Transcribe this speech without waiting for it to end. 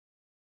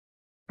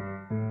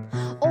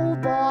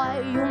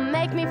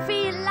make me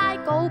feel like,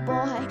 oh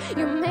boy,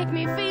 you make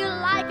me feel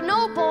like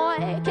no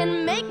boy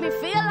can make me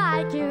feel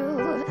like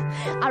you.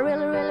 I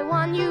really, really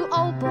want you,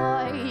 oh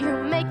boy,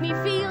 you make me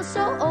feel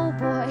so, oh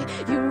boy,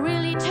 you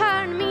really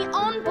turn me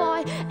on,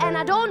 boy, and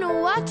I don't know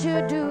what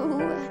to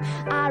do.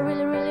 I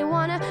really, really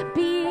wanna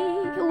be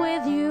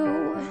with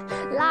you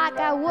like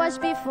I was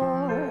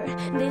before.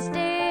 This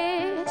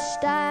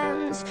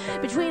distance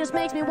between us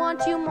makes me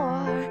want you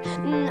more.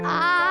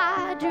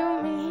 I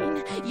do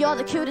mean you're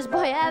the cutest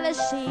boy I've ever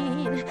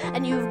seen,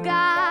 and you've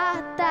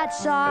got that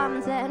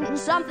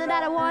something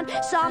that I want,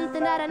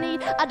 something that I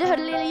need, a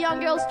dirty little young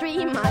girl's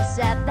dream. I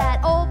said that,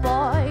 oh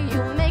boy,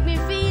 you make me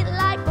feel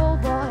like, oh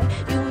boy,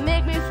 you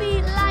make me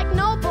feel like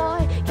no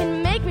boy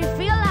can make me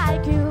feel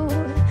like you.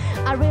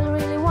 I really,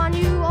 really want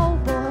you, oh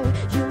boy,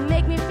 you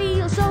make me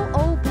feel so,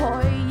 oh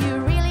boy, you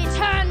really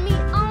turn me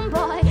on,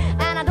 boy,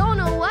 and I don't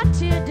know what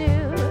to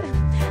do.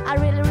 I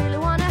really, really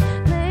wanna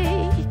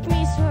make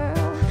me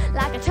swirl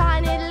like a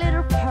tiny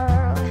little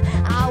pearl.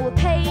 I will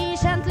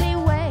patiently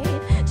wait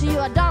till you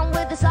are done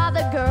with this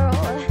other girl.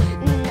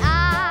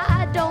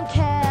 I don't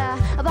care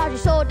about your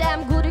so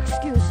damn good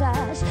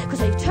excuses, 'cause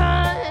they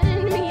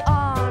turn me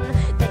on,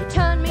 they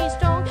turn me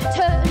strong,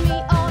 turn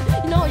me on.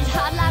 You know you're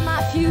hot like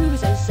my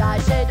fuses. I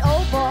said,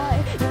 oh boy,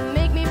 you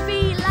make me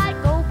feel like,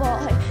 oh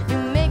boy, you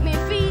make me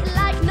feel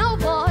like no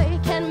boy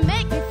can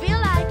make me feel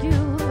like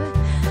you.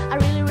 I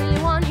really,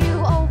 really want you,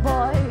 oh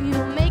boy, you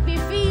make me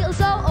feel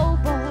so, oh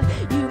boy,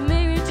 you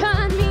make me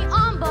turn me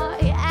on, boy,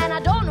 and I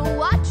don't know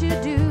what to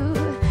do.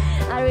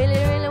 I really,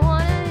 really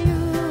want you,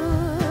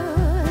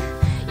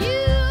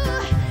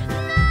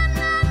 na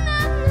na na,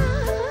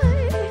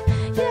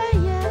 yeah,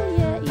 yeah,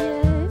 yeah, yeah,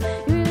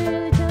 you really,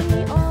 really turn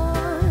me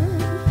on.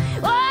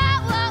 Whoa,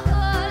 whoa,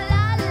 whoa,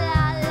 la, la,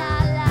 la,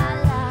 la,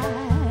 la,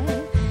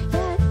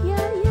 yeah,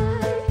 yeah,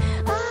 yeah.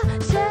 I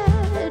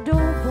said,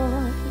 oh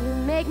boy, you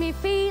make me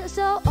feel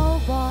so, oh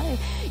boy,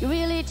 you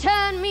really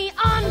turn me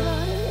on,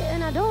 boy,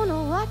 and I don't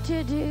know what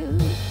to do.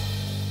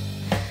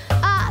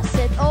 I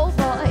said, oh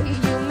boy,